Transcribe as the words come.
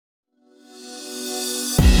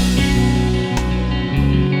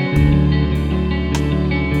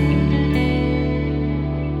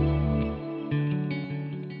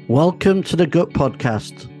Welcome to the Gut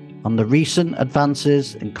Podcast on the recent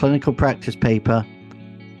advances in clinical practice paper,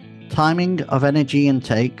 timing of energy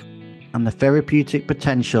intake and the therapeutic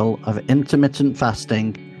potential of intermittent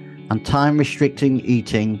fasting and time-restricting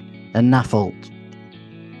eating in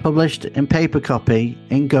NAFLD, published in paper copy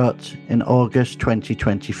in Gut in August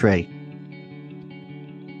 2023.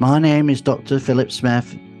 My name is Dr. Philip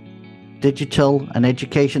Smith, Digital and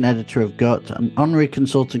Education Editor of Gut and Honorary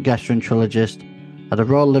Consultant Gastroenterologist at the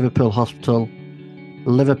Royal Liverpool Hospital,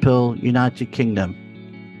 Liverpool, United Kingdom.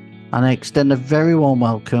 And I extend a very warm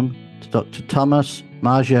welcome to Dr. Thomas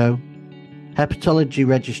Margeot, Hepatology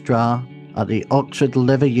Registrar at the Oxford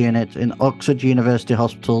Liver Unit in Oxford University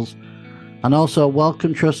Hospitals, and also a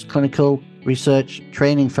Wellcome Trust Clinical Research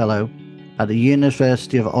Training Fellow at the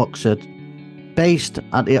University of Oxford, based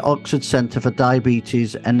at the Oxford Centre for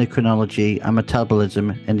Diabetes, Endocrinology and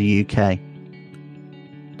Metabolism in the UK.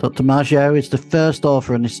 Dr. Margeot is the first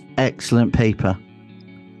author on this excellent paper.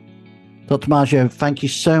 Dr. Margeot, thank you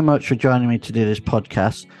so much for joining me to do this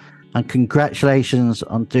podcast, and congratulations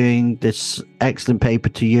on doing this excellent paper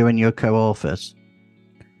to you and your co-authors.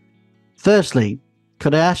 Firstly,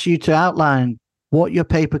 could I ask you to outline what your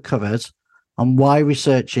paper covers and why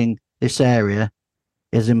researching this area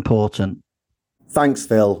is important? Thanks,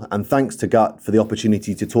 Phil, and thanks to Gut for the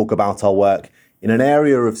opportunity to talk about our work in an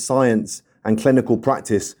area of science and clinical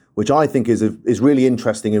practice which I think is really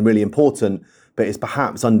interesting and really important, but is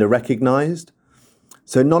perhaps under-recognised.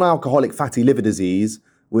 So non-alcoholic fatty liver disease,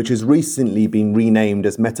 which has recently been renamed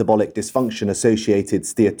as metabolic dysfunction-associated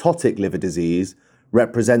steatotic liver disease,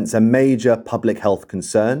 represents a major public health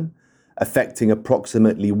concern, affecting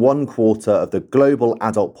approximately 1/4 of the global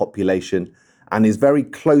adult population, and is very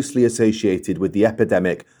closely associated with the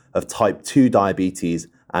epidemic of type 2 diabetes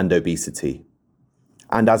and obesity.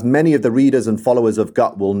 And as many of the readers and followers of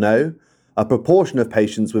Gut will know, a proportion of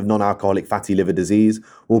patients with non-alcoholic fatty liver disease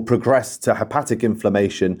will progress to hepatic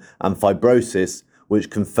inflammation and fibrosis, which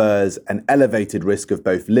confers an elevated risk of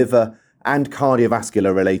both liver and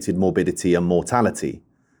cardiovascular-related morbidity and mortality.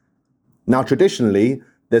 Now, traditionally,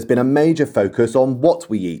 there's been a major focus on what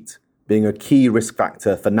we eat, being a key risk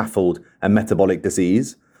factor for NAFLD and metabolic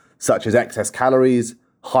disease, such as excess calories,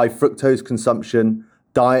 high fructose consumption,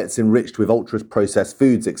 diets enriched with ultra-processed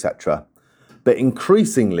foods, etc. But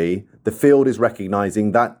increasingly, the field is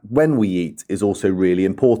recognizing that when we eat is also really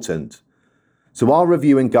important. So our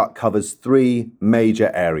review in Gut covers 3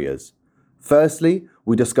 major areas. Firstly,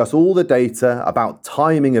 we discuss all the data about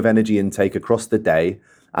timing of energy intake across the day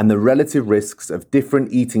and the relative risks of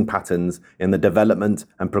different eating patterns in the development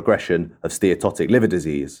and progression of steatotic liver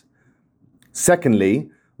disease. Secondly,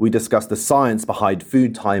 we discuss the science behind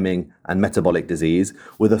food timing and metabolic disease,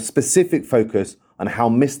 with a specific focus on how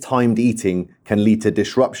mistimed eating can lead to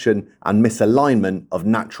disruption and misalignment of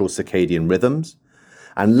natural circadian rhythms.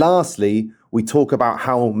 And lastly, we talk about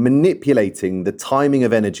how manipulating the timing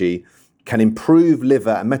of energy can improve liver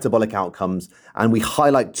and metabolic outcomes, and we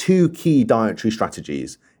highlight 2 key dietary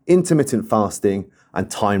strategies: intermittent fasting and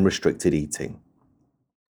time-restricted eating.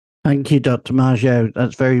 Thank you, Dr. Margeot.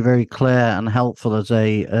 That's very, very clear and helpful as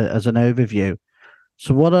an overview.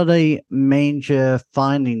 So what are the major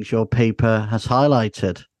findings your paper has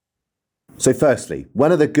highlighted? So firstly,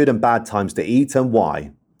 when are the good and bad times to eat and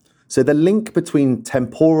why? So the link between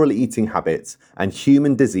temporal eating habits and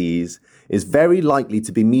human disease is very likely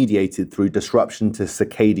to be mediated through disruption to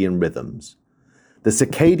circadian rhythms. The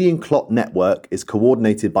circadian clock network is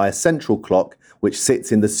coordinated by a central clock which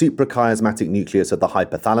sits in the suprachiasmatic nucleus of the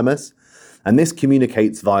hypothalamus, and this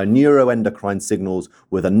communicates via neuroendocrine signals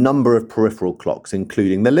with a number of peripheral clocks,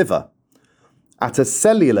 including the liver. At a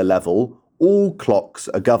cellular level, all clocks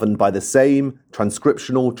are governed by the same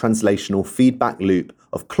transcriptional translational feedback loop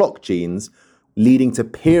of clock genes, leading to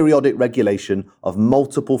periodic regulation of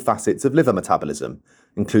multiple facets of liver metabolism,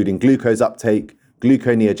 including glucose uptake,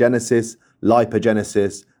 gluconeogenesis,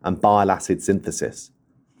 lipogenesis, and bile acid synthesis.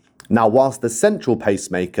 Now, whilst the central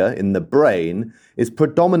pacemaker in the brain is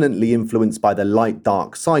predominantly influenced by the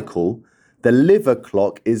light-dark cycle, the liver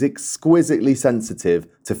clock is exquisitely sensitive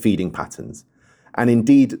to feeding patterns. And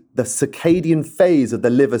indeed, the circadian phase of the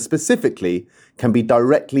liver specifically can be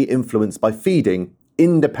directly influenced by feeding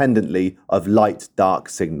independently of light-dark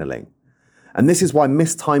signaling. And this is why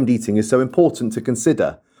mistimed eating is so important to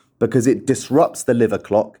consider, because it disrupts the liver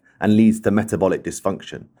clock and leads to metabolic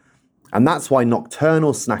dysfunction. And that's why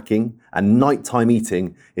nocturnal snacking and nighttime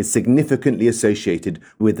eating is significantly associated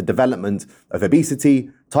with the development of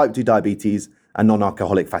obesity, type 2 diabetes, and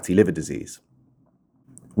non-alcoholic fatty liver disease.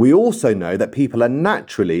 We also know that people are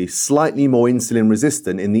naturally slightly more insulin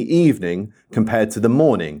resistant in the evening compared to the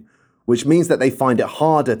morning, which means that they find it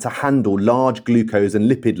harder to handle large glucose and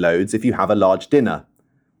lipid loads if you have a large dinner.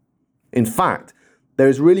 In fact, there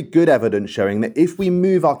is really good evidence showing that if we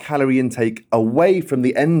move our calorie intake away from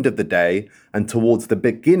the end of the day and towards the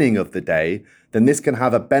beginning of the day, then this can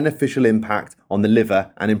have a beneficial impact on the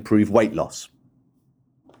liver and improve weight loss.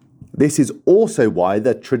 This is also why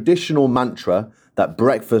the traditional mantra that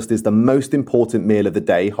breakfast is the most important meal of the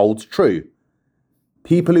day holds true.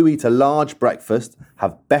 People who eat a large breakfast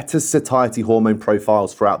have better satiety hormone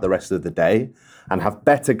profiles throughout the rest of the day and have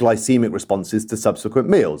better glycemic responses to subsequent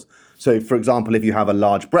meals. So, for example, if you have a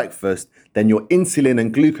large breakfast, then your insulin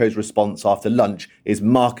and glucose response after lunch is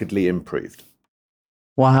markedly improved.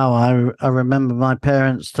 Wow, I remember my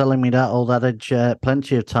parents telling me that old adage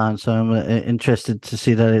plenty of times, so I'm interested to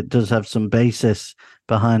see that it does have some basis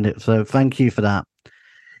behind it. So thank you for that.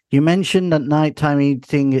 You mentioned that nighttime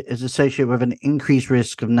eating is associated with an increased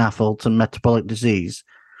risk of NAFLD and metabolic disease.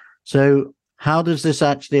 So how does this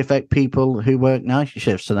actually affect people who work night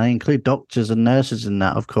shifts? And I include doctors and nurses in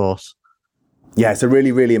that, of course. Yeah, it's a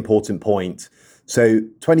really, really important point. So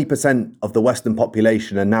 20% of the Western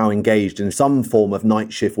population are now engaged in some form of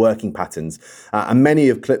night shift working patterns. And many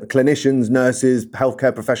of clinicians, nurses,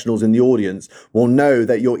 healthcare professionals in the audience will know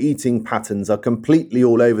that your eating patterns are completely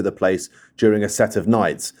all over the place during a set of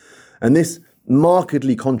nights. And this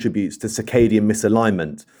markedly contributes to circadian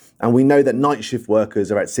misalignment. And we know that night shift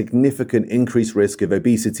workers are at significant increased risk of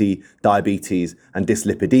obesity, diabetes, and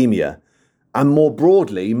dyslipidemia. And more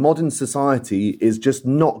broadly, modern society is just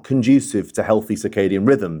not conducive to healthy circadian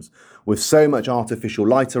rhythms, with so much artificial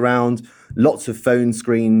light around, lots of phone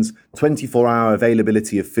screens, 24-hour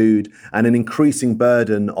availability of food, and an increasing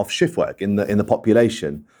burden of shift work in the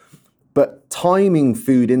population. But timing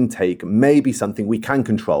food intake may be something we can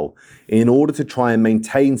control in order to try and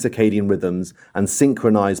maintain circadian rhythms and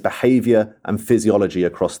synchronize behavior and physiology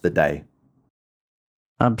across the day.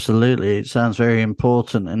 Absolutely. It sounds very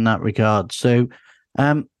important in that regard. So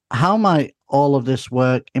how might all of this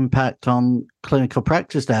work impact on clinical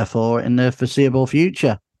practice, therefore, in the foreseeable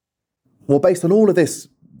future? Well, based on all of this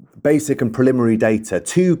basic and preliminary data,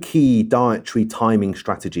 two key dietary timing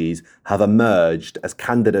strategies have emerged as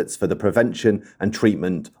candidates for the prevention and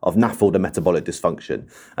treatment of NAFLD and metabolic dysfunction.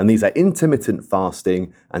 And these are intermittent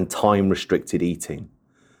fasting and time-restricted eating.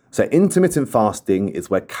 So intermittent fasting is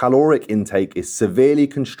where caloric intake is severely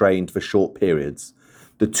constrained for short periods.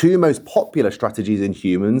 The two most popular strategies in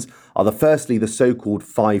humans are firstly the so-called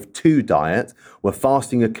 5-2 diet, where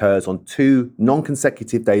fasting occurs on 2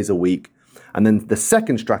 non-consecutive days a week. And then the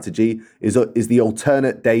second strategy is the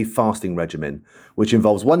alternate day fasting regimen, which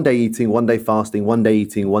involves 1 day eating, 1 day fasting, 1 day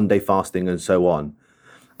eating, 1 day fasting, and so on.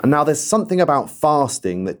 And now there's something about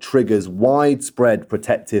fasting that triggers widespread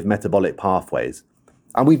protective metabolic pathways.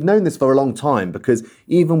 And we've known this for a long time because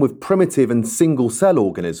even with primitive and single-cell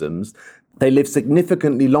organisms, they live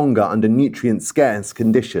significantly longer under nutrient-scarce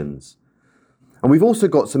conditions. And we've also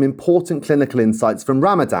got some important clinical insights from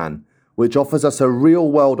Ramadan, which offers us a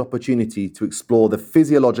real-world opportunity to explore the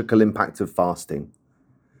physiological impact of fasting.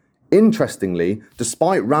 Interestingly,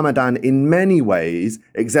 despite Ramadan in many ways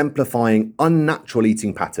exemplifying unnatural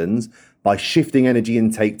eating patterns by shifting energy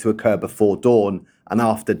intake to occur before dawn and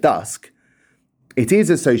after dusk, it is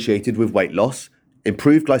associated with weight loss,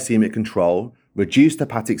 improved glycemic control, reduced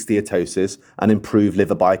hepatic steatosis, and improved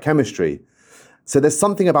liver biochemistry. So there's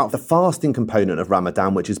something about the fasting component of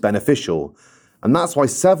Ramadan which is beneficial. And that's why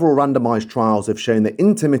several randomized trials have shown that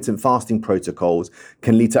intermittent fasting protocols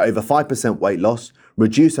can lead to over 5% weight loss,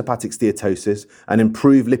 reduce hepatic steatosis, and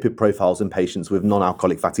improve lipid profiles in patients with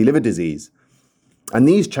non-alcoholic fatty liver disease. And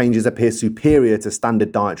these changes appear superior to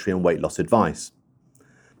standard dietary and weight loss advice.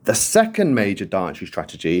 The second major dietary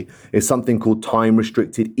strategy is something called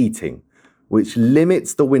time-restricted eating, which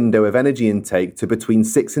limits the window of energy intake to between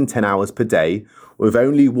 6 and 10 hours per day, with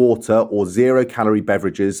only water or zero-calorie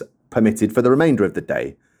beverages permitted for the remainder of the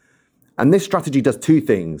day. And this strategy does two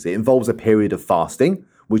things. It involves a period of fasting,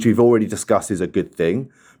 which we've already discussed is a good thing,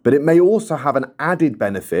 but it may also have an added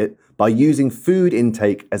benefit by using food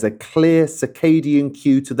intake as a clear circadian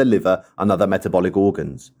cue to the liver and other metabolic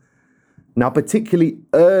organs. Now, particularly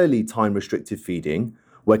early time-restricted feeding,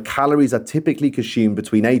 where calories are typically consumed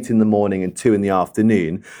between 8 in the morning and 2 in the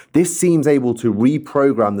afternoon, this seems able to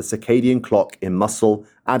reprogram the circadian clock in muscle,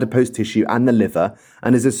 adipose tissue, and the liver,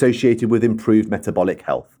 and is associated with improved metabolic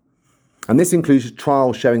health. And this includes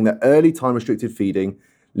trials showing that early time-restricted feeding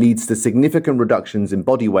leads to significant reductions in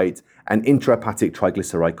body weight and intrahepatic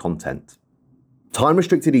triglyceride content.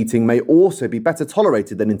 Time-restricted eating may also be better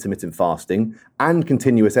tolerated than intermittent fasting and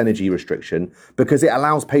continuous energy restriction because it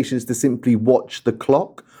allows patients to simply watch the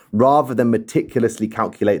clock rather than meticulously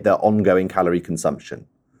calculate their ongoing calorie consumption.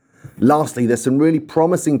 Lastly, there's some really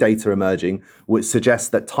promising data emerging which suggests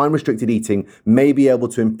that time-restricted eating may be able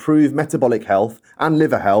to improve metabolic health and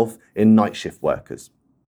liver health in night shift workers.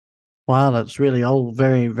 Wow, that's really all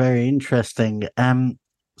very, very interesting.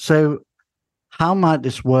 So how might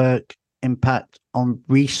this work impact on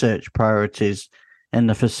research priorities in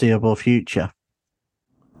the foreseeable future?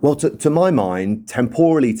 Well, to my mind,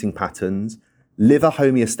 temporal eating patterns, liver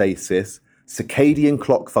homeostasis, circadian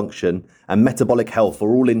clock function, and metabolic health are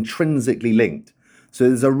all intrinsically linked. So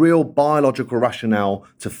there's a real biological rationale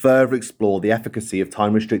to further explore the efficacy of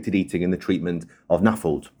time-restricted eating in the treatment of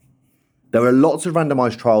NAFLD. There are lots of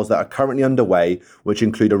randomized trials that are currently underway, which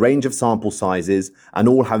include a range of sample sizes and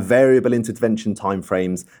all have variable intervention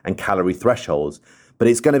timeframes and calorie thresholds. But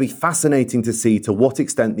it's going to be fascinating to see to what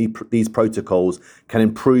extent these protocols can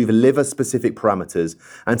improve liver-specific parameters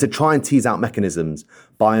and to try and tease out mechanisms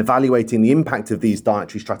by evaluating the impact of these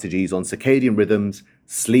dietary strategies on circadian rhythms,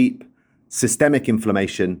 sleep, systemic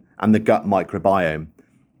inflammation, and the gut microbiome.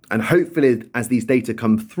 And hopefully, as these data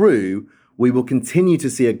come through, we will continue to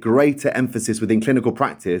see a greater emphasis within clinical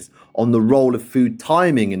practice on the role of food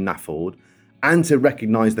timing in NAFLD and to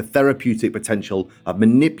recognise the therapeutic potential of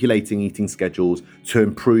manipulating eating schedules to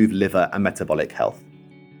improve liver and metabolic health.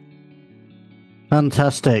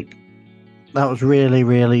 Fantastic. That was really,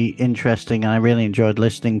 really interesting, and I really enjoyed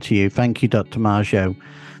listening to you. Thank you, Dr. Marjo,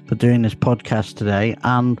 for doing this podcast today.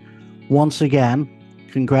 And once again,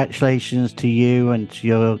 congratulations to you and to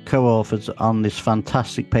your co-authors on this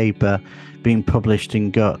fantastic paper being published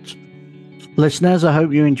in Gut. Listeners, I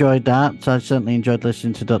hope you enjoyed that. I certainly enjoyed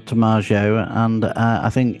listening to Dr. Marjo, and I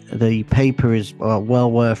think the paper is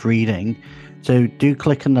well worth reading. So do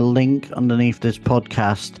click on the link underneath this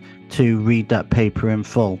podcast to read that paper in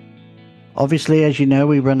full. Obviously, as you know,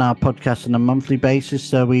 we run our podcast on a monthly basis,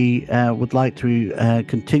 so we would like to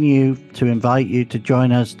continue to invite you to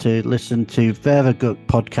join us to listen to further Gut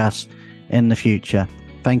podcasts in the future.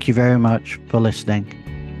 Thank you very much for listening.